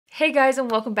Hey guys, and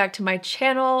welcome back to my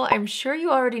channel. I'm sure you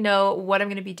already know what I'm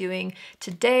going to be doing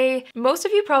today. Most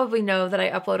of you probably know that I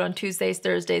upload on Tuesdays,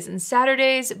 Thursdays, and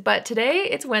Saturdays, but today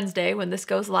it's Wednesday when this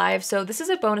goes live, so this is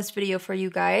a bonus video for you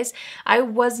guys. I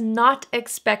was not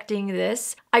expecting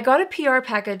this. I got a PR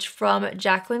package from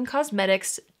Jaclyn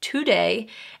Cosmetics today,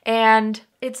 and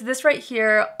it's this right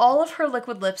here. All of her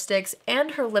liquid lipsticks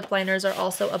and her lip liners are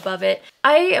also above it.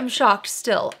 I am shocked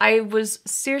still. I was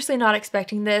seriously not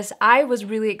expecting this. I was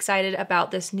really excited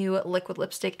about this new liquid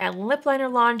lipstick and lip liner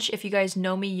launch. If you guys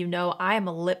know me, you know I am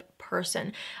a lip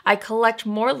person. I collect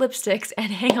more lipsticks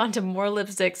and hang on to more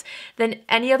lipsticks than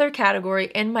any other category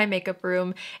in my makeup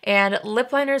room, and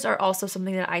lip liners are also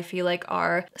something that I feel like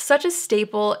are such a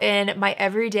staple in my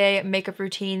everyday makeup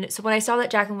routine. So when I saw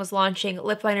that Jaclyn was launching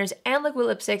lip liners and liquid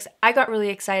lipsticks, I got really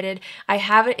excited. I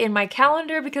have it in my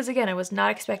calendar because again, I was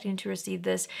not expecting to receive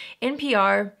this in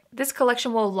PR. This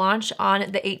collection will launch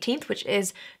on the 18th, which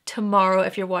is tomorrow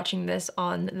if you're watching this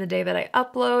on the day that I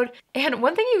upload. And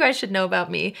one thing you guys should know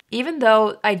about me, even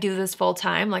though I do this full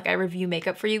time, like I review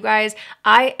makeup for you guys,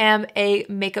 I am a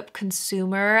makeup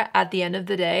consumer at the end of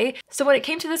the day. So when it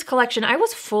came to this collection, I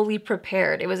was fully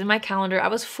prepared. It was in my calendar. I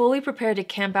was fully prepared to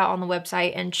camp out on the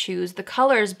website and choose the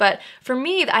colors. But for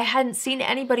me, I hadn't seen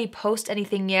anybody post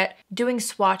anything yet doing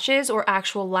swatches or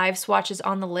actual live swatches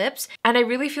on the lips. And I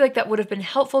really feel like that would have been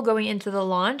helpful going into the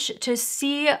launch to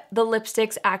see the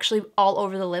lipsticks actually all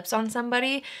over the lips on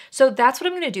somebody. So that's what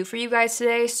I'm going to do for you guys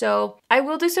today. So I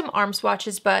will do some arm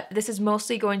swatches, but this is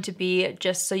mostly going to be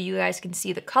just so you guys can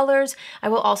see the colors. I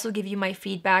will also give you my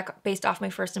feedback based off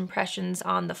my first impressions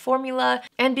on the formula.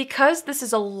 And because this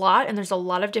is a lot and there's a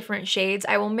lot of different shades,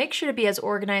 I will make sure to be as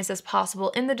organized as possible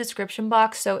in the description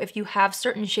box. So if you have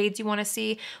certain shades you want to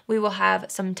see, we will have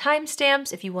some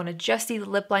timestamps. If you want to just see the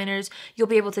lip liners, you'll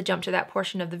be able to jump to that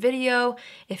portion of the video.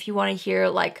 If you want to hear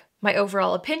like my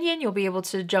overall opinion, you'll be able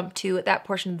to jump to that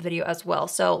portion of the video as well.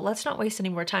 So let's not waste any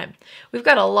more time. We've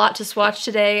got a lot to swatch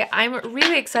today. I'm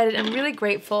really excited and really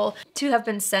grateful to have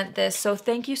been sent this. So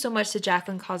thank you so much to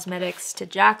Jaclyn Cosmetics, to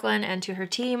Jaclyn, and to her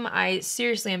team. I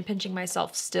seriously am pinching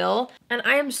myself still. And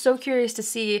I am so curious to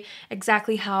see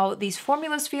exactly how these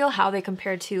formulas feel, how they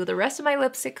compare to the rest of my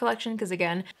lipstick collection, because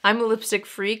again, I'm a lipstick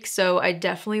freak, so I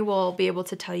definitely will be able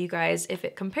to tell you guys if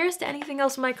it compares to anything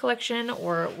else in my collection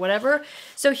or whatever.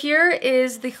 So here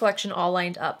is the collection all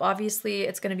lined up. Obviously,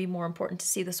 it's going to be more important to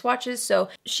see the swatches. So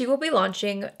she will be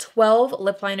launching 12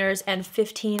 lip liners and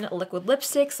 15 liquid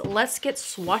lipsticks. Let's get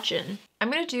swatching. I'm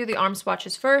going to do the arm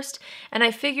swatches first, and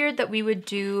I figured that we would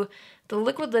do the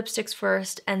liquid lipsticks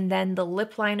first and then the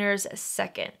lip liners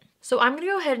second. So I'm gonna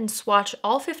go ahead and swatch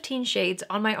all 15 shades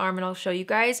on my arm and I'll show you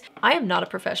guys. I am not a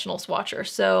professional swatcher,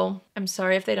 so I'm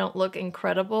sorry if they don't look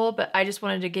incredible, but I just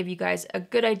wanted to give you guys a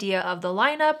good idea of the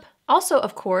lineup. Also,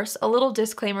 of course, a little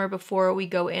disclaimer before we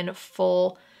go in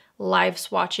full live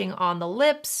swatching on the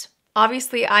lips.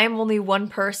 Obviously, I am only one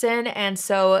person, and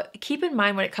so keep in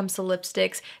mind when it comes to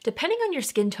lipsticks, depending on your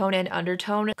skin tone and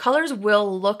undertone, colors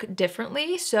will look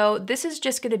differently. So this is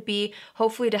just going to be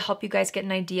hopefully to help you guys get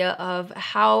an idea of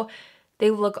how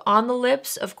they look on the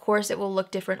lips. Of course, it will look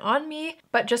different on me,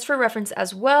 but just for reference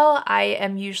as well, I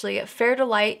am usually fair to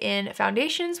light in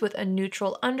foundations with a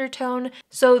neutral undertone.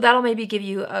 So that'll maybe give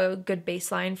you a good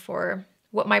baseline for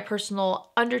what my personal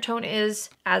undertone is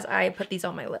as I put these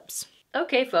on my lips.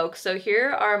 Okay folks, so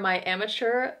here are my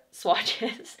amateur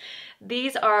swatches.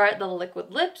 These are the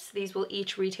liquid lips. These will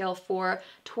each retail for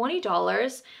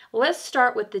 $20. Let's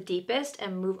start with the deepest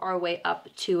and move our way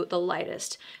up to the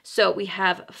lightest. So we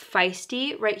have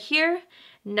Feisty right here.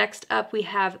 Next up we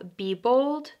have Be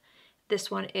Bold. This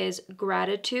one is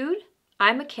Gratitude.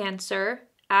 I'm a Cancer.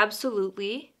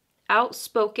 Absolutely.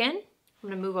 Outspoken. I'm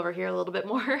gonna move over here a little bit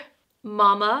more.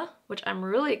 Mama, which I'm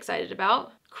really excited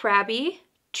about. Crabby.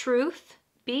 Truth,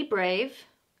 Be Brave,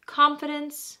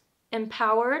 Confidence,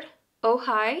 Empowered, Oh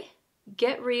Hi,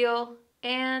 Get Real,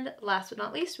 and last but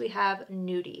not least, we have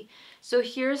Nudie. So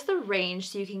here's the range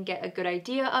so you can get a good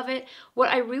idea of it. What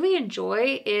I really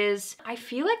enjoy is I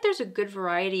feel like there's a good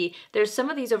variety. There's some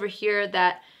of these over here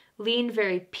that lean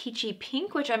very peachy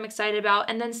pink, which I'm excited about,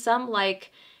 and then some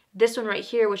like this one right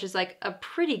here, which is like a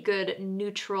pretty good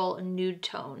neutral nude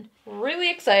tone. Really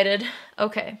excited.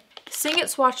 Okay. Seeing it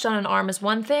swatched on an arm is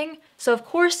one thing. So of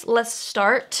course, let's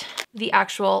start the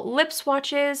actual lip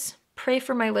swatches. Pray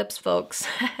for my lips, folks.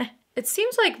 It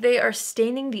seems like they are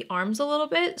staining the arms a little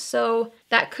bit, so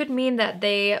that could mean that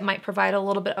they might provide a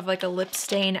little bit of like a lip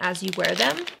stain as you wear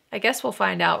them. I guess we'll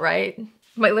find out, right?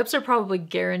 My lips are probably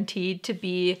guaranteed to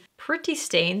be pretty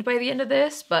stained by the end of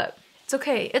this, but it's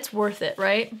okay, it's worth it,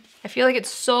 right? I feel like it's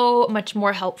so much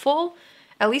more helpful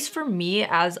At least for me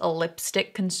as a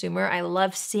lipstick consumer, I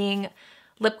love seeing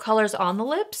lip colors on the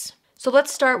lips. So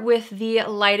let's start with the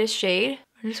lightest shade.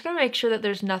 I'm just gonna make sure that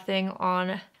there's nothing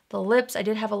on the lips. I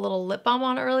did have a little lip balm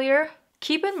on earlier.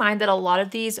 Keep in mind that a lot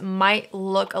of these might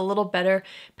look a little better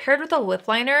paired with a lip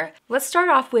liner. Let's start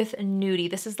off with Nudie.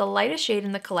 This is the lightest shade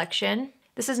in the collection.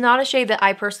 This is not a shade that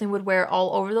I personally would wear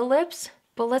all over the lips,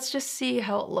 but let's just see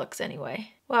how it looks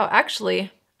anyway. Wow,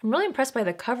 actually, I'm really impressed by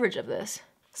the coverage of this.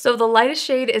 So the lightest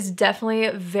shade is definitely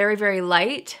very, very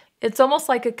light. It's almost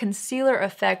like a concealer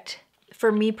effect. For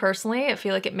me personally, I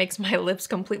feel like it makes my lips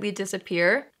completely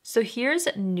disappear. So here's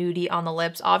Nudie on the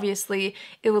lips. Obviously,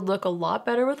 it would look a lot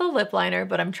better with a lip liner,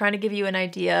 but I'm trying to give you an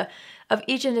idea of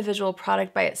each individual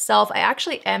product by itself. I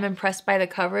actually am impressed by the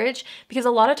coverage because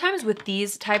a lot of times with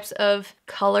these types of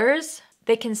colors,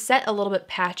 they can set a little bit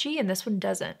patchy and this one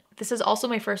doesn't. This is also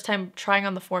my first time trying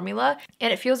on the formula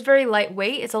and it feels very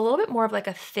lightweight. It's a little bit more of like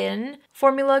a thin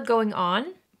formula going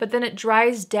on, but then it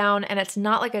dries down and it's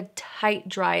not like a tight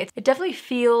dry. It definitely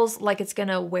feels like it's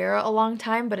gonna wear a long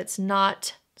time, but it's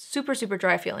not super, super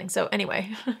dry feeling. So anyway,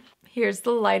 here's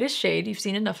the lightest shade. You've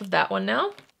seen enough of that one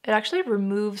now. It actually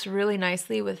removes really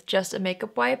nicely with just a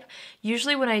makeup wipe.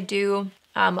 Usually when I do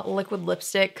liquid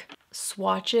lipstick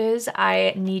swatches,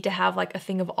 I need to have like a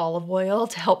thing of olive oil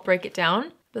to help break it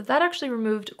down, but that actually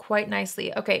removed quite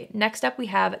nicely. Okay, next up we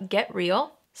have Get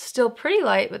Real. Still pretty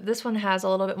light, but this one has a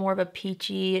little bit more of a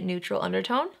peachy neutral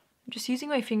undertone. I'm just using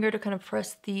my finger to kind of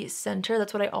press the center.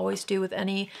 That's what I always do with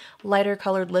any lighter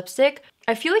colored lipstick.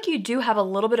 I feel like you do have a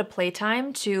little bit of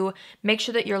playtime to make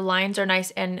sure that your lines are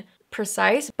nice and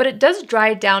precise, but it does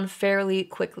dry down fairly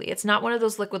quickly. It's not one of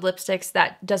those liquid lipsticks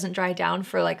that doesn't dry down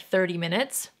for like 30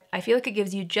 minutes. I feel like it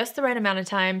gives you just the right amount of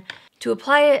time to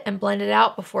apply it and blend it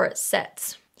out before it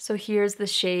sets. So here's the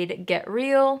shade Get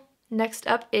Real. Next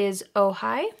up is Oh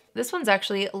Hi. This one's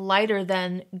actually lighter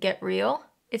than Get Real.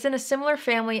 It's in a similar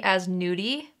family as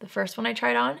Nudie, the first one I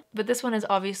tried on, but this one is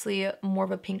obviously more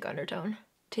of a pink undertone.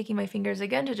 Taking my fingers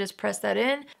again to just press that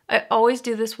in. I always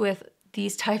do this with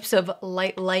these types of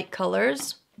light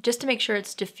colors just to make sure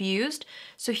it's diffused.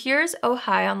 So here's Oh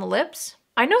Hi on the lips.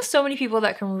 I know so many people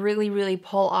that can really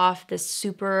pull off this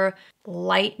super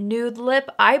light nude lip.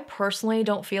 I personally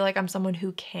don't feel like I'm someone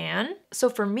who can. So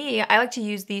for me, I like to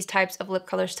use these types of lip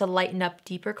colors to lighten up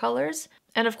deeper colors.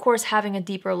 And of course, having a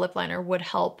deeper lip liner would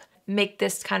help make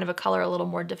this kind of a color a little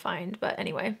more defined. But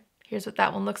anyway, here's what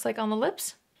that one looks like on the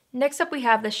lips. Next up, we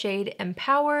have the shade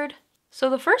Empowered. So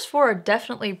the first four are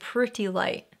definitely pretty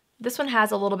light. This one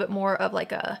has a little bit more of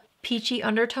like a peachy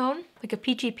undertone, like a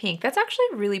peachy pink. That's actually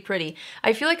really pretty.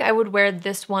 I feel like I would wear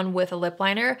this one with a lip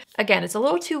liner. Again, it's a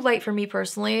little too light for me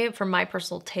personally, for my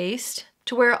personal taste,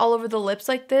 to wear all over the lips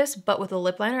like this, but with a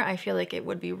lip liner, I feel like it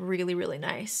would be really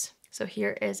nice. So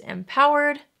here is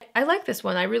Empowered. I like this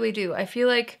one, I really do. I feel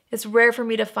like it's rare for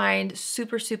me to find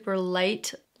super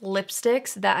light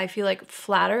lipsticks that I feel like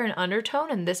flatter in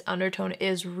undertone, and this undertone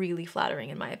is really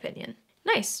flattering in my opinion.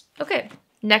 Nice, okay.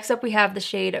 Next up we have the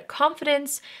shade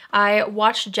Confidence. I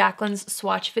watched Jaclyn's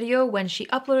swatch video when she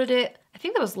uploaded it. I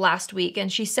think that was last week,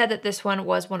 and she said that this one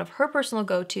was one of her personal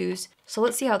go-tos. So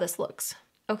let's see how this looks.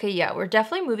 Okay, yeah, we're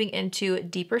definitely moving into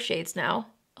deeper shades now.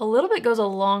 A little bit goes a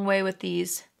long way with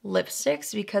these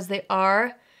lipsticks because they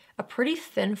are a pretty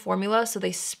thin formula, so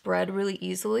they spread really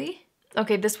easily.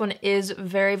 Okay, this one is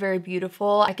very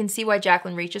beautiful. I can see why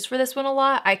Jaclyn reaches for this one a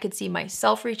lot. I could see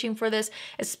myself reaching for this,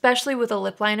 especially with a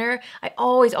lip liner. I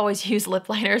always use lip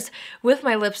liners with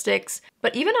my lipsticks,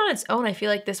 but even on its own, I feel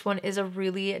like this one is a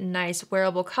really nice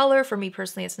wearable color. For me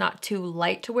personally, it's not too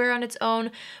light to wear on its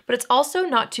own, but it's also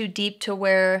not too deep to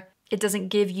where it doesn't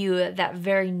give you that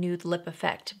very nude lip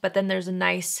effect. But then there's a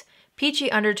nice peachy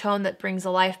undertone that brings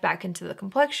the life back into the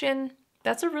complexion.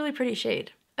 That's a really pretty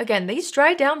shade. Again, these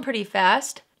dry down pretty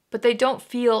fast, but they don't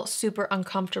feel super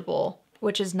uncomfortable,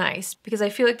 which is nice because I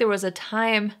feel like there was a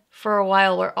time for a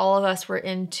while where all of us were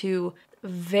into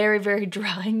very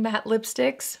drying matte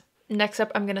lipsticks. Next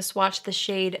up, I'm gonna swatch the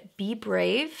shade Be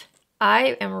Brave.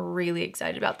 I am really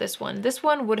excited about this one. This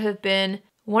one would have been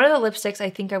one of the lipsticks I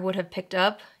think I would have picked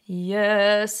up.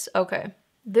 Yes, okay.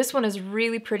 This one is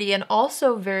really pretty and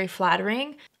also very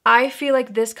flattering. I feel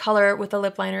like this color with a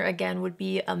lip liner again would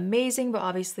be amazing, but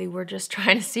obviously we're just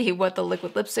trying to see what the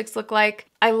liquid lipsticks look like.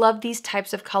 I love these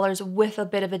types of colors with a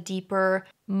bit of a deeper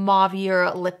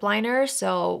mauvier lip liner,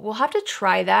 so we'll have to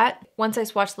try that. Once I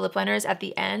swatch the lip liners at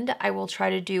the end, I will try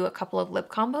to do a couple of lip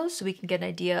combos so we can get an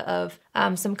idea of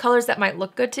some colors that might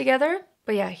look good together.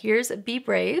 But yeah, here's Be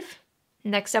Brave.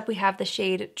 Next up we have the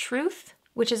shade Truth,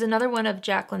 which is another one of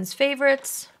Jaclyn's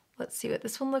favorites. Let's see what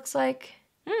this one looks like.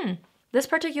 This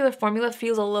particular formula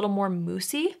feels a little more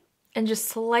moussey and just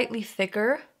slightly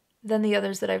thicker than the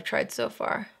others that I've tried so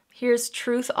far. Here's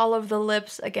Truth all over the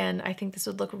lips. Again, I think this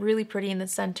would look really pretty in the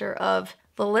center of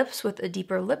the lips with a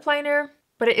deeper lip liner,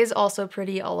 but it is also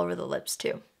pretty all over the lips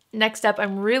too. Next up,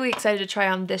 I'm really excited to try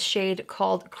on this shade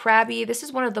called Crabby. This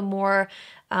is one of the more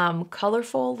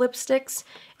colorful lipsticks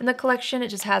in the collection. It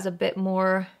just has a bit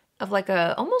more of like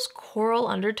a almost coral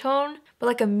undertone, but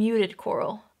like a muted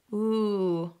coral.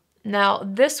 Ooh. Now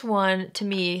this one to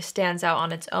me stands out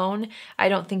on its own. I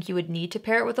don't think you would need to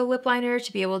pair it with a lip liner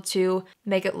to be able to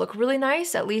make it look really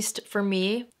nice, at least for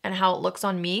me and how it looks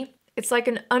on me. It's like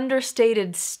an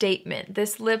understated statement.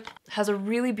 This lip has a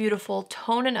really beautiful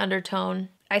tone and undertone.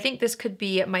 I think this could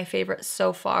be my favorite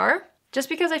so far, just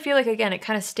because I feel like, again, it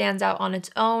kind of stands out on its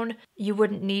own. You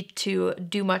wouldn't need to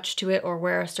do much to it or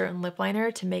wear a certain lip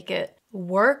liner to make it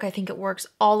work. I think it works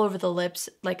all over the lips,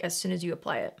 like as soon as you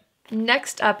apply it.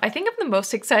 Next up, I think I'm the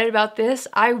most excited about this.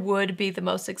 I would be the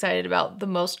most excited about the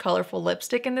most colorful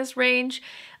lipstick in this range.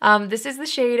 This is the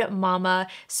shade Mama.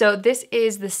 So this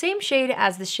is the same shade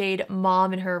as the shade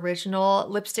Mom in her original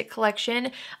lipstick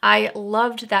collection. I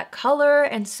loved that color,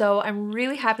 and so I'm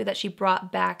really happy that she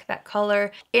brought back that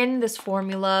color in this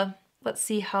formula. Let's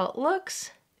see how it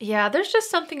looks. Yeah, there's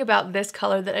just something about this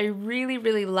color that I really,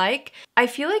 really like. I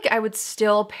feel like I would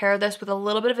still pair this with a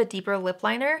little bit of a deeper lip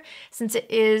liner since it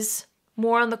is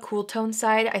more on the cool tone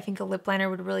side. I think a lip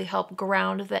liner would really help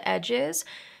ground the edges,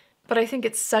 but I think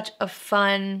it's such a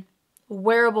fun,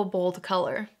 wearable, bold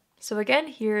color. So again,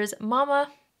 here's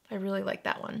Mama. I really like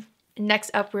that one.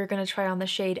 Next up, we're gonna try on the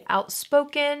shade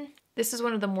Outspoken. This is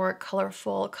one of the more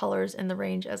colorful colors in the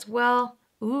range as well.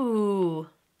 Ooh.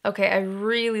 Okay, I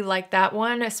really like that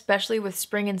one, especially with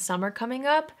spring and summer coming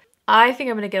up. I think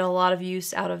I'm gonna get a lot of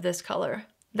use out of this color.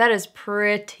 That is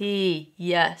pretty,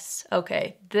 yes.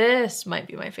 Okay, this might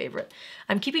be my favorite.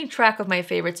 I'm keeping track of my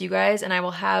favorites, you guys, and I will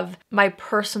have my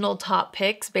personal top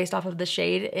picks based off of the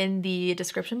shade in the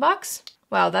description box.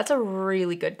 Wow, that's a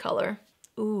really good color.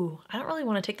 Ooh, I don't really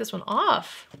wanna take this one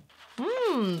off.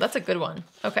 That's a good one.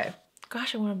 Okay,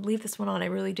 gosh, I wanna leave this one on, I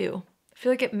really do. I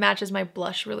feel like it matches my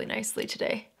blush really nicely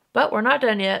today. But we're not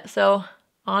done yet, so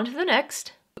on to the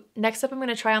next. Next up, I'm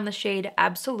gonna try on the shade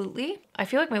Absolutely. I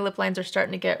feel like my lip lines are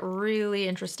starting to get really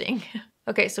interesting.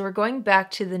 Okay, so we're going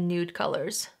back to the nude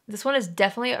colors. This one is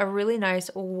definitely a really nice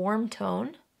warm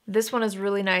tone. This one is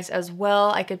really nice as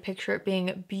well. I could picture it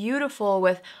being beautiful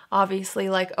with obviously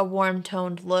like a warm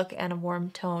toned look and a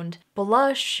warm toned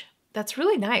blush. That's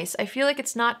really nice. I feel like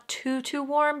it's not too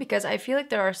warm because I feel like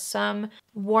there are some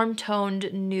warm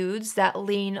toned nudes that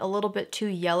lean a little bit too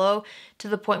yellow to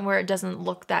the point where it doesn't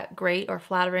look that great or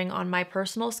flattering on my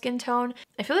personal skin tone.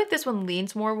 I feel like this one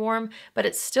leans more warm, but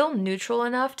it's still neutral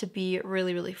enough to be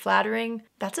really, really flattering.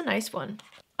 That's a nice one.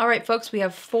 All right, folks, we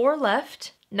have 4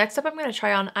 left. Next up, I'm gonna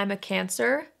try on I'm a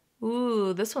Cancer.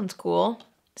 Ooh, this one's cool.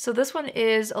 So this one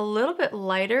is a little bit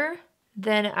lighter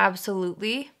than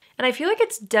Absolutely. And I feel like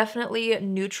it's definitely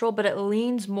neutral, but it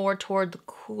leans more toward the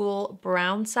cool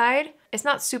brown side. It's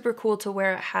not super cool to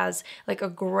where it has like a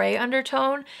gray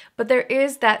undertone, but there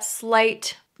is that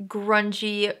slight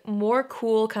grungy, more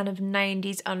cool kind of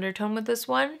 90s undertone with this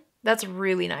one. That's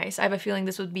really nice. I have a feeling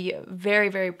this would be very,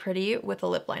 very pretty with a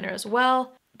lip liner as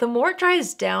well. The more it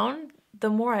dries down, the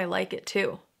more I like it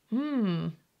too.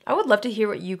 I would love to hear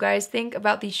what you guys think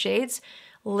about these shades.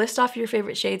 List off your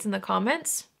favorite shades in the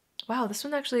comments. Wow, this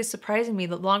one actually is surprising me.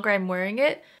 The longer I'm wearing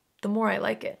it, the more I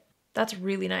like it. That's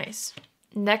really nice.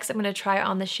 Next, I'm gonna try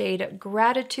on the shade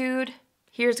Gratitude.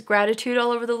 Here's Gratitude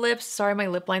all over the lips. Sorry, my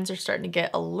lip lines are starting to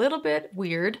get a little bit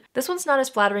weird. This one's not as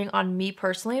flattering on me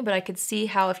personally, but I could see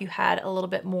how if you had a little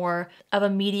bit more of a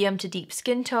medium to deep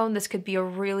skin tone, this could be a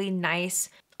really nice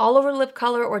all over lip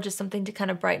color or just something to kind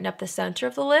of brighten up the center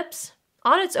of the lips.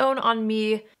 On its own, on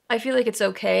me, I feel like it's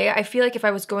okay. I feel like if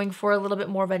I was going for a little bit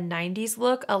more of a 90s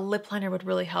look, a lip liner would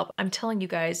really help. I'm telling you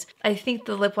guys, I think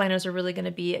the lip liners are really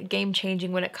gonna be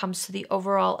game-changing when it comes to the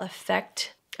overall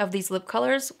effect of these lip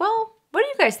colors. Well, what do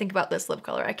you guys think about this lip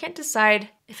color? I can't decide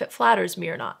if it flatters me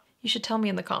or not. You should tell me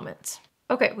in the comments.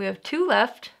 Okay, we have 2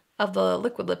 left of the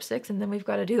liquid lipsticks, and then we've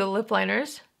got to do the lip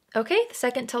liners. Okay,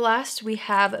 second to last, we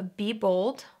have Be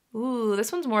Bold. Ooh,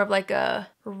 this one's more of like a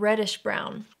reddish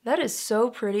brown. That is so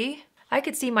pretty. I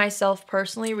could see myself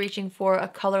personally reaching for a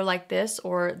color like this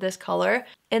or this color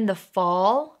in the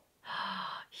fall.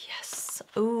 Yes.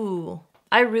 Ooh,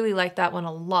 I really like that one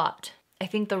a lot. I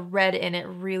think the red in it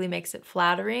really makes it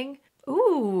flattering.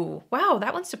 Ooh, wow,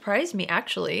 that one surprised me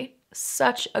actually.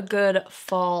 Such a good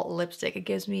fall lipstick. It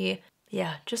gives me,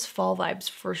 yeah, just fall vibes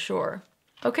for sure.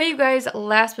 Okay, you guys,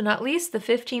 last but not least, the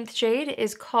 15th shade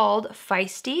is called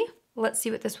Feisty. Let's see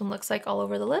what this one looks like all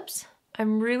over the lips.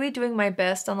 I'm really doing my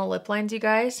best on the lip lines, you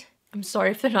guys. I'm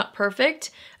sorry if they're not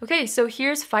perfect. Okay, so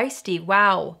here's Feisty.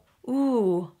 Wow.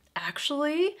 Ooh,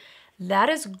 actually, that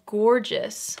is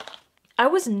gorgeous. I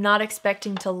was not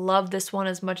expecting to love this one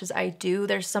as much as I do.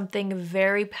 There's something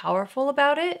very powerful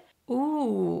about it.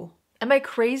 Ooh, am I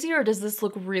crazy or does this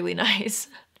look really nice?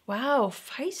 Wow,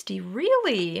 Feisty,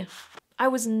 really? I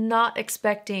was not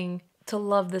expecting to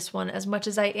love this one as much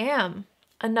as I am.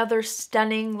 Another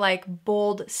stunning, like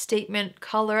bold statement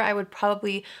color. I would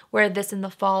probably wear this in the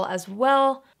fall as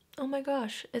well. Oh my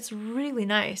gosh, it's really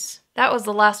nice. That was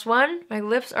the last one. My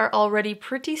lips are already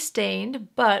pretty stained,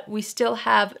 but we still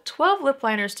have 12 lip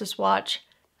liners to swatch.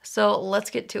 So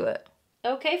let's get to it.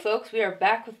 Okay folks, we are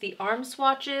back with the arm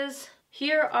swatches.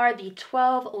 Here are the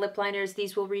 12 lip liners.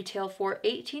 These will retail for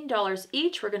 $18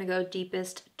 each. We're gonna go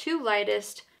deepest to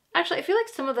lightest. Actually, I feel like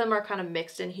some of them are kind of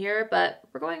mixed in here, but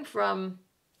we're going from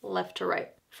left to right.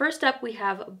 First up, we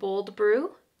have Bold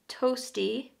Brew,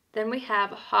 Toasty. Then we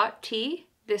have Hot Tea.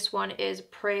 This one is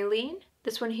Praline.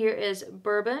 This one here is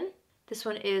Bourbon. This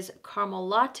one is Caramel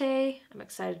Latte. I'm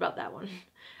excited about that one.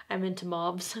 I'm into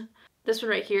mauves. This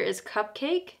one right here is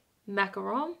Cupcake,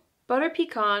 Macaron, Butter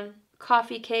Pecan,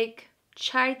 Coffee Cake,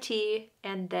 Chai Tea,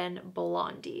 and then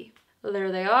Blondie.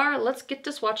 There they are. Let's get to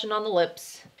swatching on the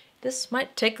lips. This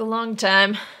might take a long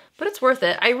time, but it's worth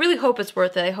it. I really hope it's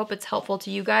worth it. I hope it's helpful to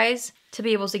you guys to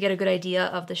be able to get a good idea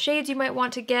of the shades you might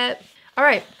want to get. All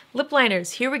right, lip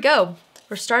liners, here we go.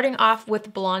 We're starting off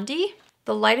with Blondie,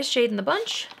 the lightest shade in the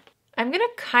bunch. I'm gonna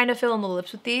kind of fill in the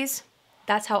lips with these.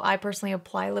 That's how I personally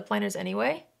apply lip liners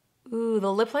anyway. Ooh,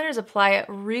 the lip liners apply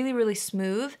really, really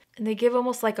smooth, and they give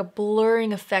almost like a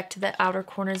blurring effect to the outer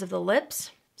corners of the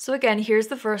lips. So again, here's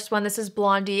the first one. This is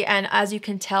Blondie, and as you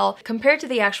can tell, compared to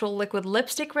the actual liquid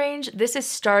lipstick range, this is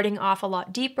starting off a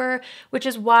lot deeper, which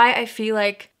is why I feel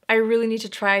like I really need to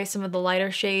try some of the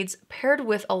lighter shades paired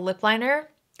with a lip liner,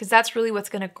 because that's really what's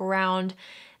gonna ground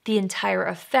the entire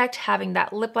effect, having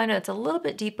that lip liner that's a little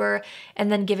bit deeper,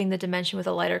 and then giving the dimension with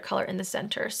a lighter color in the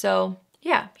center. So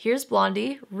yeah, here's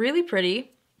Blondie, really pretty.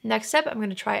 Next up, I'm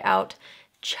gonna try out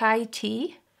Chai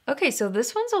Tea. Okay, so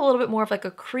this one's a little bit more of like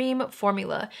a cream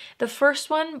formula. The first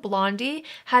one, Blondie,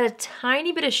 had a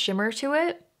tiny bit of shimmer to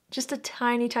it, just a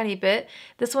tiny, tiny bit.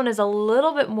 This one is a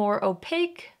little bit more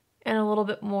opaque and a little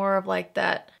bit more of like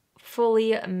that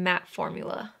fully matte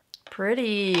formula.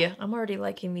 Pretty. I'm already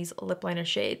liking these lip liner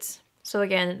shades. So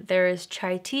again, there is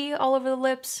Chai Tea all over the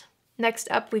lips. Next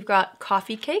up, we've got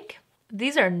Coffee Cake.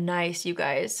 These are nice, you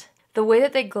guys. The way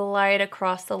that they glide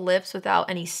across the lips without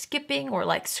any skipping or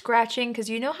like scratching, because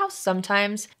you know how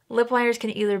sometimes lip liners can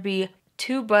either be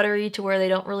too buttery to where they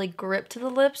don't really grip to the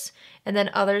lips, and then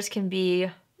others can be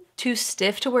too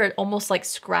stiff to where it almost like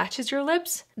scratches your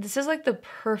lips. This is like the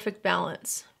perfect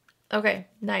balance. Okay,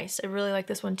 nice. I really like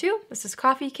this one too. This is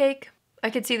Coffee Cake. I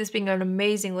could see this being an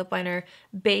amazing lip liner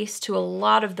base to a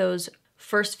lot of those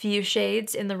first few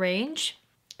shades in the range.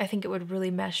 I think it would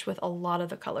really mesh with a lot of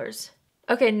the colors.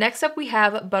 Okay, next up we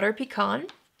have Butter Pecan,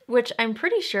 which I'm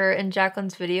pretty sure in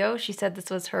Jaclyn's video, she said this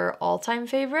was her all-time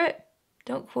favorite.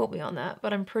 Don't quote me on that,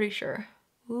 but I'm pretty sure.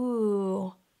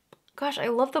 Ooh, gosh, I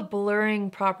love the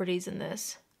blurring properties in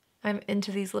this. I'm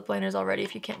into these lip liners already,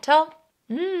 if you can't tell.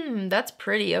 That's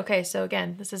pretty. Okay, so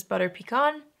again, this is Butter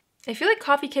Pecan. I feel like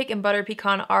Coffee Cake and Butter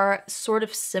Pecan are sort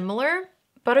of similar.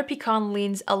 Butter Pecan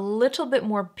leans a little bit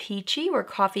more peachy, where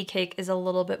Coffee Cake is a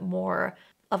little bit more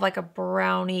of like a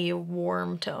brownie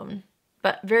warm tone,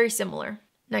 but very similar.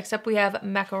 Next up we have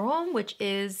Macaron, which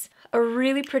is a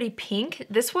really pretty pink.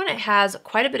 This one, it has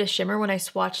quite a bit of shimmer when I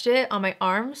swatched it on my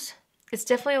arms. It's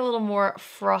definitely a little more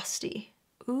frosty.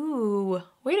 Ooh,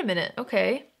 wait a minute,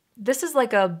 okay. This is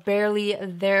like a barely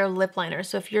there lip liner.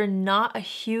 So if you're not a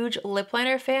huge lip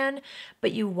liner fan,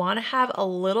 but you wanna have a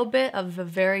little bit of a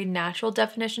very natural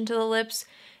definition to the lips,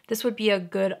 this would be a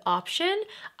good option.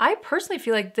 I personally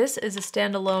feel like this is a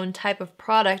standalone type of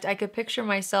product. I could picture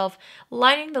myself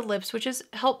lining the lips, which is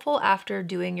helpful after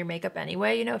doing your makeup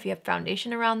anyway. You know, if you have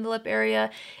foundation around the lip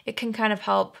area, it can kind of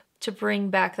help to bring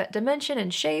back that dimension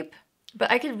and shape.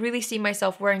 But I could really see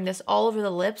myself wearing this all over the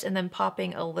lips and then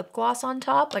popping a lip gloss on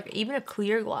top, like even a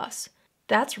clear gloss.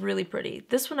 That's really pretty.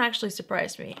 This one actually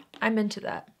surprised me. I'm into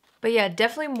that. But yeah,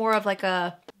 definitely more of like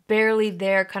a barely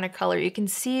there kind of color. You can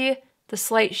see the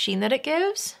slight sheen that it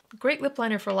gives. Great lip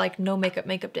liner for like no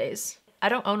makeup days. I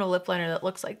don't own a lip liner that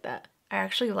looks like that. I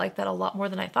actually like that a lot more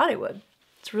than I thought I would.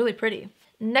 It's really pretty.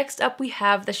 Next up we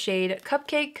have the shade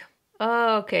Cupcake.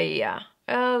 Okay, yeah.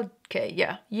 Okay,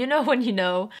 yeah. You know when you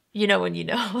know. You know when you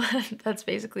know. That's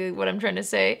basically what I'm trying to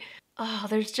say. Oh,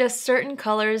 there's just certain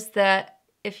colors that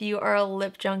if you are a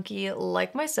lip junkie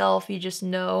like myself, you just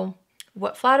know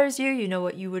what flatters you, you know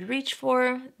what you would reach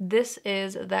for. This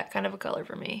is that kind of a color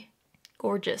for me.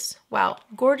 Gorgeous. Wow.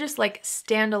 Gorgeous, like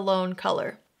standalone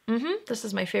color. This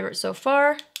is my favorite so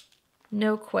far.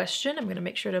 No question. I'm going to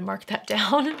make sure to mark that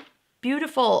down.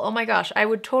 Beautiful. Oh my gosh. I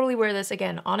would totally wear this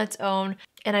again on its own.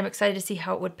 And I'm excited to see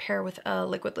how it would pair with a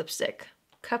liquid lipstick.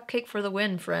 Cupcake for the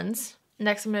win, friends.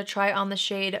 Next, I'm going to try on the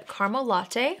shade Caramel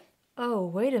Latte. Oh,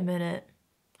 wait a minute.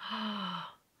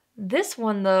 This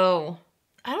one though,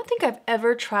 I don't think I've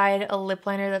ever tried a lip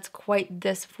liner that's quite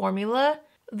this formula.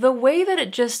 The way that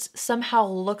it just somehow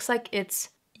looks like it's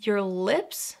your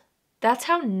lips, that's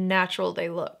how natural they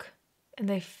look. And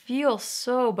they feel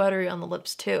so buttery on the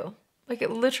lips too. Like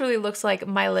it literally looks like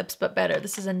my lips, but better.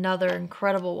 This is another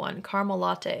incredible one, Caramel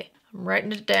Latte. I'm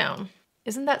writing it down.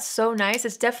 Isn't that so nice?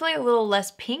 It's definitely a little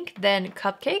less pink than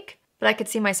Cupcake, but I could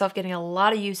see myself getting a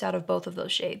lot of use out of both of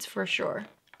those shades for sure.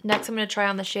 Next, I'm gonna try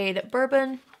on the shade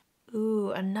Bourbon.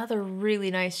 Ooh, another really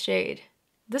nice shade.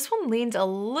 This one leans a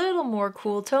little more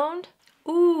cool toned.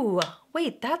 Ooh,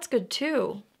 wait, that's good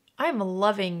too. I'm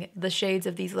loving the shades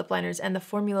of these lip liners and the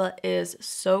formula is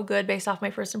so good based off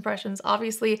my first impressions.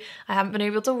 Obviously, I haven't been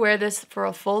able to wear this for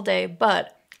a full day,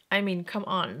 but I mean, come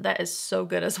on, that is so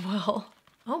good as well.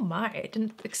 Oh my, I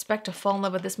didn't expect to fall in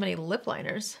love with this many lip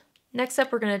liners. Next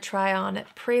up, we're gonna try on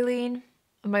Praline.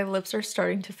 My lips are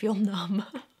starting to feel numb.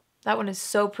 That one is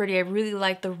so pretty. I really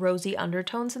like the rosy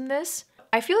undertones in this.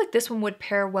 I feel like this one would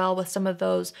pair well with some of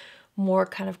those more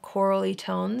kind of corally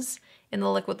tones in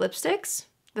the liquid lipsticks.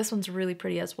 This one's really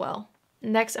pretty as well.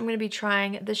 Next, I'm gonna be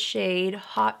trying the shade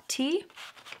Hot Tea.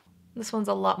 This one's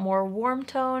a lot more warm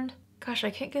toned. Gosh,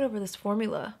 I can't get over this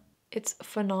formula. It's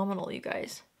phenomenal, you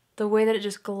guys. The way that it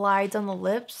just glides on the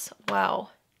lips, wow.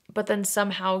 But then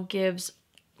somehow gives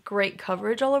great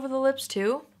coverage all over the lips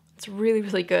too. It's really,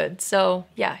 really good. So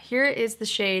yeah, here is the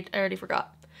shade, I already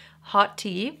forgot, Hot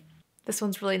Tea. This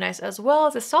one's really nice as well.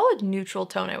 It's a solid neutral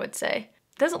tone, I would say.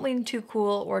 Doesn't lean too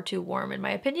cool or too warm in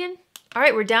my opinion. All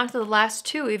right, we're down to the last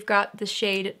two. We've got the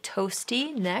shade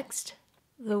Toasty next.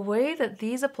 The way that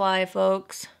these apply,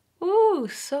 folks, ooh,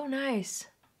 so nice.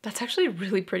 That's actually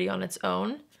really pretty on its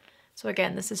own. So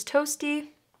again, this is Toasty.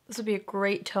 This would be a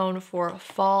great tone for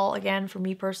fall, again, for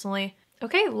me personally.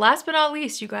 Okay, last but not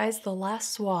least, you guys, the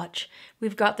last swatch.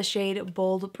 We've got the shade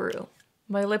Bold Brew.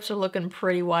 My lips are looking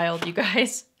pretty wild, you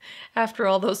guys, after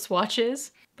all those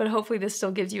swatches. But hopefully this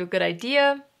still gives you a good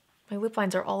idea. My lip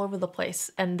lines are all over the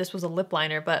place, and this was a lip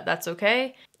liner, but that's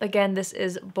okay. Again, this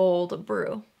is Bold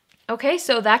Brew. Okay,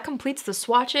 so that completes the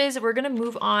swatches. We're gonna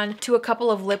move on to a couple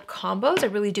of lip combos. I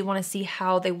really do wanna see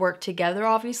how they work together,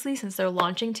 obviously, since they're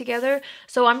launching together.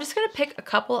 So I'm just gonna pick a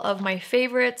couple of my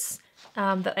favorites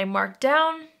that I marked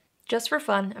down just for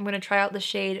fun. I'm gonna try out the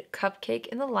shade Cupcake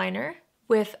in the liner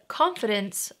with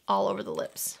Confidence all over the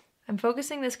lips. I'm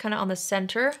focusing this kind of on the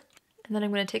center, and then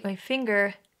I'm gonna take my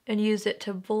finger and use it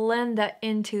to blend that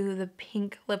into the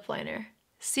pink lip liner.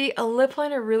 See, a lip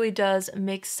liner really does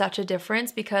make such a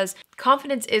difference because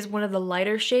Confidence is one of the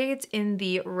lighter shades in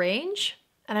the range,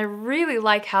 and I really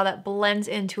like how that blends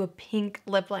into a pink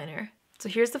lip liner. So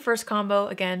here's the first combo.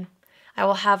 Again, I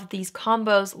will have these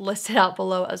combos listed out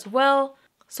below as well.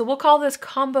 So we'll call this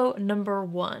combo number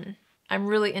 1. I'm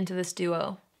really into this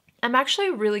duo. I'm actually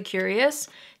really curious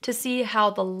to see how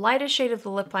the lightest shade of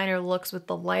the lip liner looks with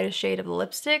the lightest shade of the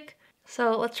lipstick.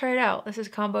 So let's try it out. This is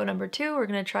combo number 2. We're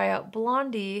gonna try out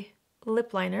Blondie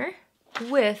lip liner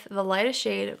with the lightest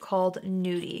shade called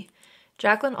Nudie.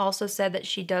 Jaclyn also said that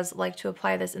she does like to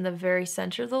apply this in the very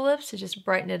center of the lips to just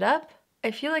brighten it up.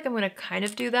 I feel like I'm gonna kind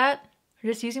of do that. I'm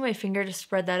just using my finger to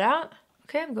spread that out.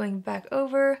 Okay, I'm going back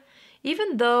over.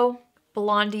 Even though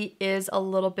Blondie is a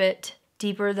little bit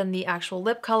deeper than the actual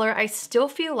lip color, I still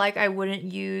feel like I wouldn't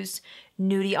use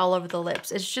Nudie all over the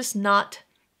lips. It's just not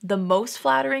the most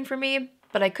flattering for me,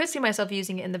 but I could see myself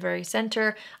using it in the very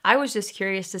center. I was just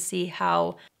curious to see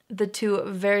how the two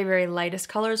very, very lightest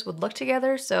colors would look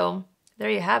together. So there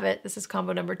you have it. This is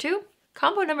combo number 2.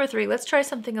 Combo number 3, let's try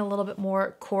something a little bit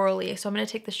more corally. So I'm gonna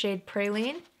take the shade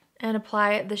Praline and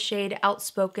apply the shade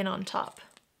Outspoken on top.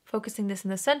 Focusing this in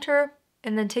the center,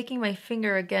 and then taking my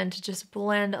finger again to just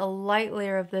blend a light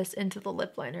layer of this into the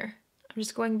lip liner. I'm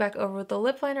just going back over with the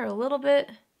lip liner a little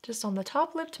bit, just on the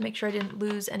top lip to make sure I didn't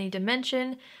lose any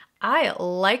dimension. I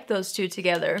like those two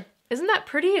together. Isn't that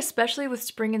pretty, especially with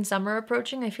spring and summer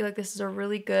approaching? I feel like this is a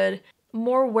really good,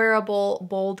 more wearable,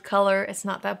 bold color. It's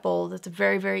not that bold. It's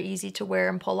very, very easy to wear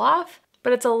and pull off,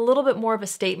 but it's a little bit more of a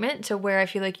statement to where I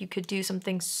feel like you could do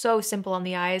something so simple on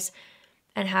the eyes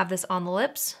and have this on the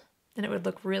lips, and it would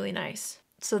look really nice.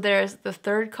 So there's the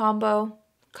third combo.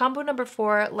 Combo number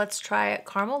 4, let's try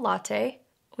Caramel Latte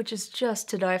which is just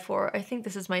to die for. I think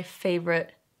this is my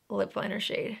favorite lip liner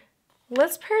shade.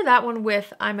 Let's pair that one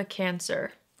with I'm a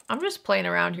Cancer. I'm just playing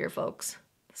around here, folks.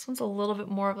 This one's a little bit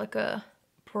more of like a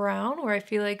brown, where I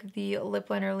feel like the lip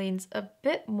liner leans a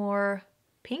bit more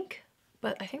pink,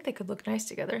 but I think they could look nice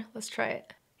together. Let's try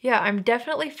it. Yeah, I'm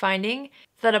definitely finding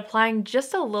that applying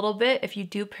just a little bit, if you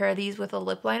do pair these with a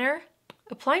lip liner,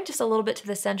 applying just a little bit to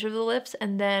the center of the lips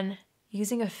and then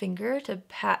using a finger to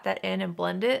pat that in and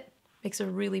blend it makes a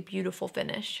really beautiful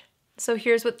finish. So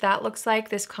here's what that looks like.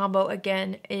 This combo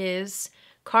again is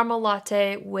Caramel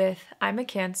Latte with I'm a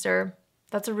Cancer.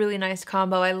 That's a really nice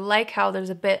combo. I like how there's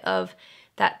a bit of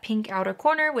that pink outer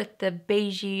corner with the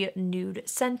beigey nude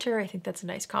center. I think that's a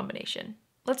nice combination.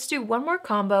 Let's do one more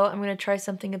combo. I'm gonna try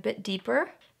something a bit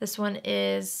deeper. This one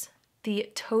is the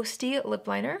Toasty Lip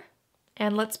Liner.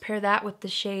 And let's pair that with the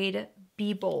shade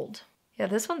Be Bold. Yeah,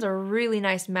 this one's a really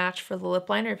nice match for the lip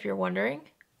liner if you're wondering.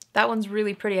 That one's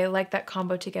really pretty. I like that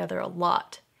combo together a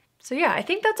lot. So yeah, I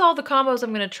think that's all the combos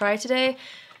I'm gonna try today.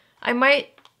 I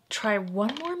might try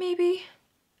one more maybe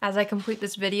as I complete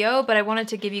this video, but I wanted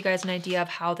to give you guys an idea of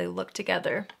how they look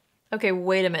together. Okay,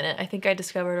 wait a minute. I think I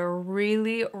discovered a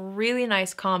really, really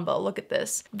nice combo. Look at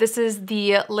this. This is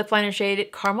the lip liner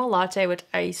shade Caramel Latte, which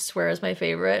I swear is my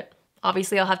favorite.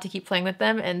 Obviously, I'll have to keep playing with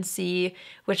them and see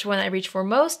which one I reach for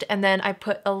most. And then I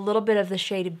put a little bit of the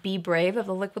shade Be Brave of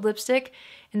the liquid lipstick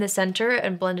in the center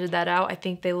and blended that out. I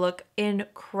think they look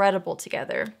incredible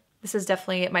together. This is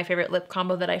definitely my favorite lip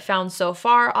combo that I found so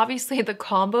far. Obviously, the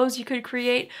combos you could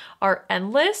create are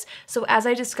endless. So as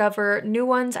I discover new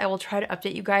ones, I will try to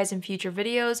update you guys in future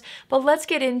videos. But let's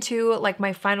get into like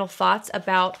my final thoughts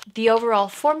about the overall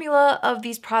formula of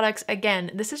these products.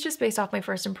 Again, this is just based off my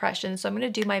first impression, so I'm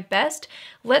gonna do my best.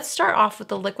 Let's start off with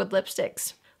the liquid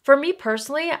lipsticks. For me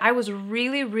personally, I was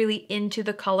really, really into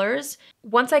the colors.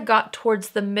 Once I got towards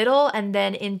the middle and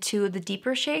then into the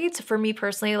deeper shades, for me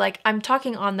personally, like I'm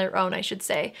talking on their own, I should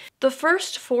say. The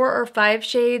first 4 or 5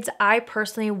 shades, I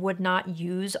personally would not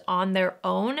use on their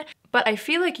own, but I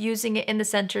feel like using it in the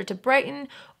center to brighten,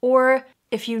 or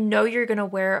if you know you're gonna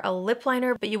wear a lip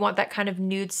liner, but you want that kind of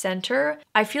nude center,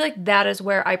 I feel like that is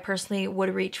where I personally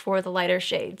would reach for the lighter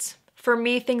shades. For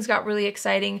me, things got really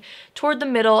exciting toward the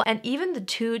middle, and even the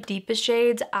 2 deepest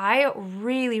shades I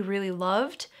really, really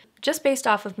loved. Just based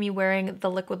off of me wearing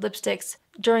the liquid lipsticks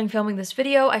during filming this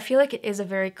video, I feel like it is a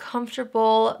very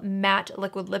comfortable matte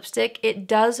liquid lipstick. It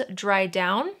does dry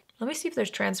down. Let me see if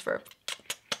there's transfer.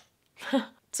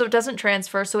 So it doesn't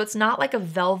transfer, so it's not like a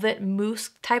velvet mousse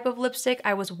type of lipstick.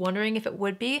 I was wondering if it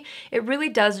would be. It really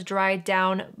does dry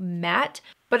down matte,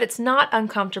 but it's not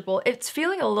uncomfortable. It's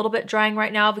feeling a little bit drying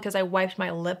right now because I wiped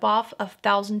my lip off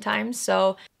 1,000 times.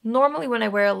 So normally when I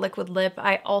wear a liquid lip,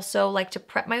 I also like to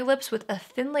prep my lips with a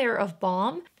thin layer of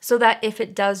balm so that if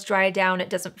it does dry down, it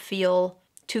doesn't feel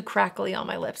too crackly on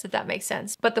my lips, if that makes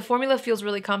sense. But the formula feels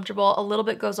really comfortable. A little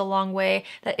bit goes a long way.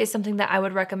 That is something that I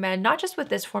would recommend, not just with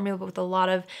this formula, but with a lot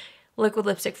of liquid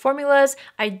lipstick formulas.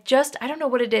 I don't know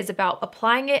what it is about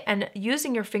applying it and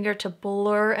using your finger to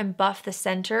blur and buff the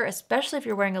center, especially if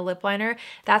you're wearing a lip liner.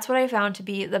 That's what I found to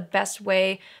be the best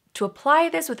way to apply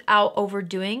this without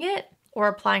overdoing it or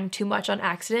applying too much on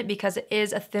accident, because it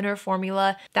is a thinner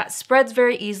formula that spreads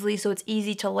very easily, so it's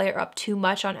easy to layer up too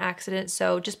much on accident.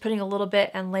 So just putting a little bit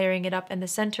and layering it up in the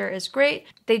center is great.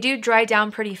 They do dry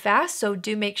down pretty fast, so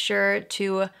do make sure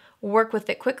to work with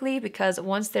it quickly, because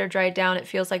once they're dried down, it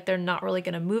feels like they're not really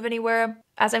gonna move anywhere.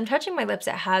 As I'm touching my lips,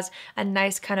 it has a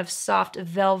nice kind of soft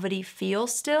velvety feel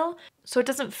still, so it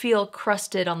doesn't feel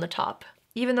crusted on the top,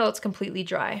 even though it's completely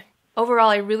dry. Overall,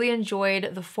 I really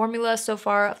enjoyed the formula so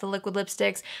far of the liquid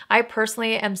lipsticks. I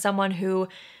personally am someone who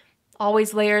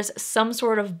always layers some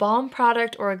sort of balm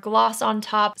product or a gloss on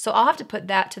top, so I'll have to put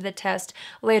that to the test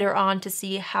later on to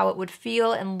see how it would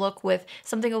feel and look with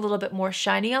something a little bit more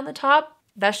shiny on the top.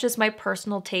 That's just my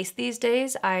personal taste these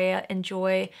days. I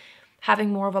enjoy having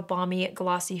more of a balmy,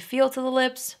 glossy feel to the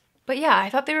lips. But yeah, I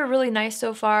thought they were really nice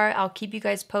so far. I'll keep you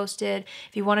guys posted.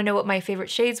 If you want to know what my favorite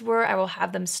shades were, I will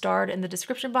have them starred in the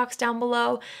description box down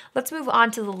below. Let's move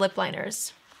on to the lip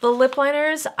liners. The lip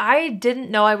liners, I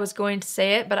didn't know I was going to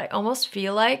say it, but I almost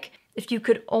feel like if you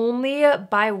could only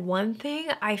buy one thing,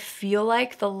 I feel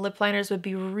like the lip liners would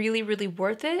be really, really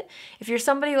worth it. If you're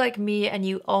somebody like me and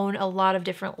you own a lot of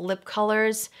different lip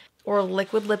colors or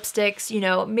liquid lipsticks, you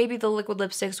know, maybe the liquid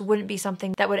lipsticks wouldn't be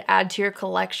something that would add to your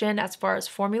collection as far as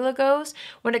formula goes.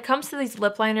 When it comes to these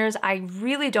lip liners, I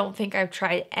really don't think I've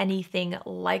tried anything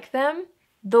like them.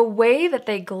 The way that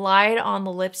they glide on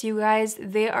the lips, you guys,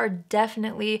 they are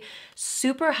definitely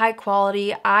super high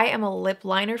quality. I am a lip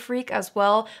liner freak as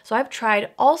well, so I've tried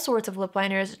all sorts of lip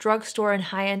liners, drugstore and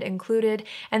high-end included,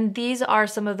 and these are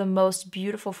some of the most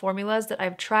beautiful formulas that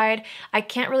I've tried. I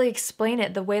can't really explain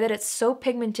it, the way that it's so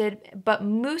pigmented but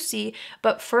moussey,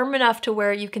 but firm enough to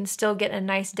where you can still get a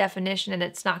nice definition and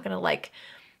it's not gonna like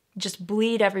just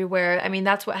bleed everywhere. I mean,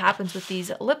 that's what happens with these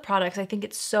lip products. I think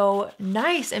it's so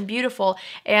nice and beautiful.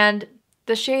 And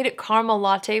the shade Caramel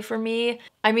Latte for me,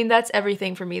 I mean, that's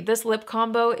everything for me. This lip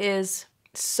combo is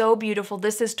so beautiful.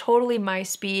 This is totally my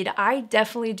speed. I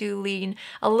definitely do lean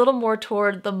a little more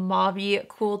toward the mauvey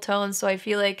cool tones, so I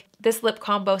feel like this lip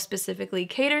combo specifically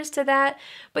caters to that.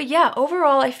 But yeah,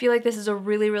 overall, I feel like this is a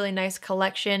really, really nice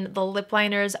collection. The lip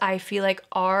liners I feel like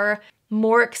are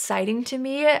more exciting to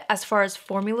me as far as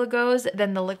formula goes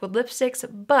than the liquid lipsticks,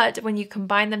 but when you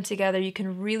combine them together, you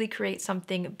can really create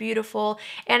something beautiful.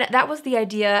 And that was the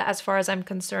idea as far as I'm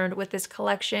concerned with this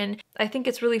collection. I think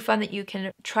it's really fun that you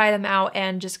can try them out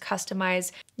and just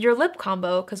customize your lip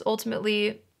combo, because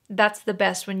ultimately that's the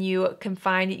best when you can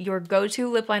find your go-to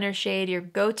lip liner shade, your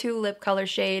go-to lip color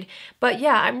shade. But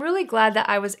yeah, I'm really glad that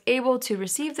I was able to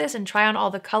receive this and try on all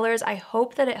the colors. I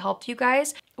hope that it helped you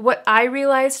guys. What I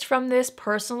realized from this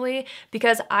personally,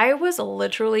 because I was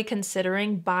literally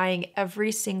considering buying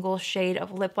every single shade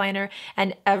of lip liner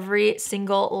and every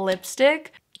single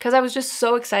lipstick, because I was just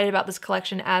so excited about this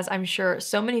collection, as I'm sure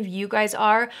so many of you guys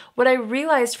are. What I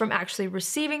realized from actually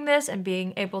receiving this and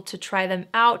being able to try them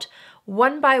out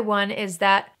one by one is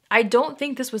that I don't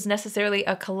think this was necessarily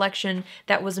a collection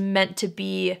that was meant to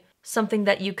be something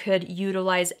that you could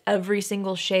utilize every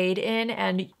single shade in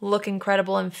and look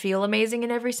incredible and feel amazing in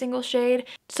every single shade.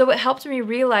 So it helped me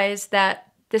realize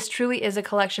that this truly is a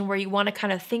collection where you want to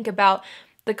kind of think about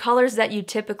the colors that you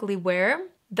typically wear,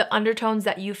 the undertones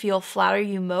that you feel flatter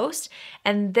you most,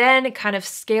 and then kind of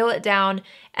scale it down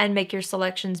and make your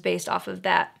selections based off of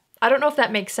that. I don't know if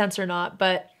that makes sense or not,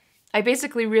 but I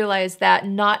basically realized that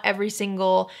not every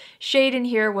single shade in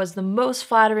here was the most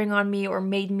flattering on me or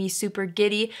made me super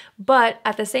giddy, but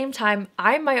at the same time,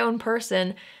 I'm my own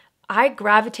person. I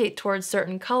gravitate towards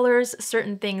certain colors,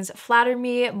 certain things flatter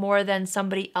me more than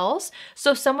somebody else,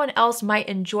 so someone else might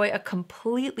enjoy a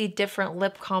completely different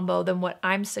lip combo than what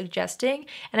I'm suggesting,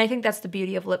 and I think that's the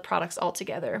beauty of lip products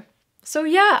altogether. So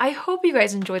yeah, I hope you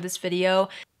guys enjoyed this video.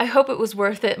 I hope it was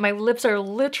worth it. My lips are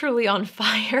literally on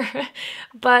fire,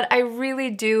 but I really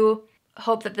do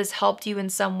hope that this helped you in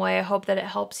some way. I hope that it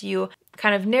helps you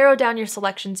kind of narrow down your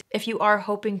selections if you are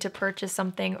hoping to purchase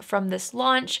something from this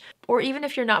launch, or even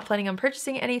if you're not planning on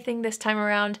purchasing anything this time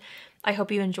around. I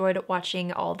hope you enjoyed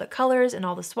watching all the colors and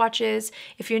all the swatches.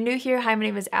 If you're new here, hi, my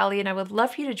name is Allie, and I would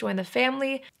love for you to join the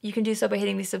family. You can do so by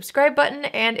hitting the subscribe button,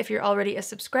 and if you're already a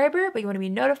subscriber but you want to be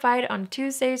notified on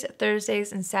Tuesdays,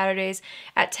 Thursdays, and Saturdays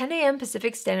at 10 a.m.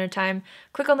 Pacific Standard Time,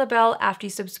 click on the bell after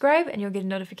you subscribe and you'll get a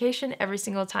notification every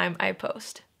single time I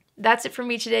post. That's it for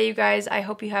me today, you guys. I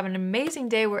hope you have an amazing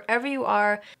day wherever you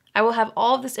are. I will have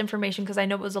all of this information because I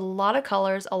know it was a lot of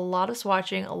colors, a lot of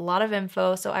swatching, a lot of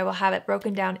info, so I will have it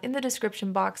broken down in the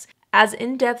description box as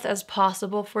in-depth as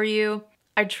possible for you.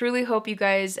 I truly hope you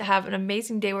guys have an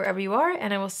amazing day wherever you are,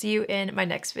 and I will see you in my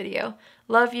next video.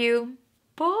 Love you.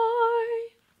 Bye!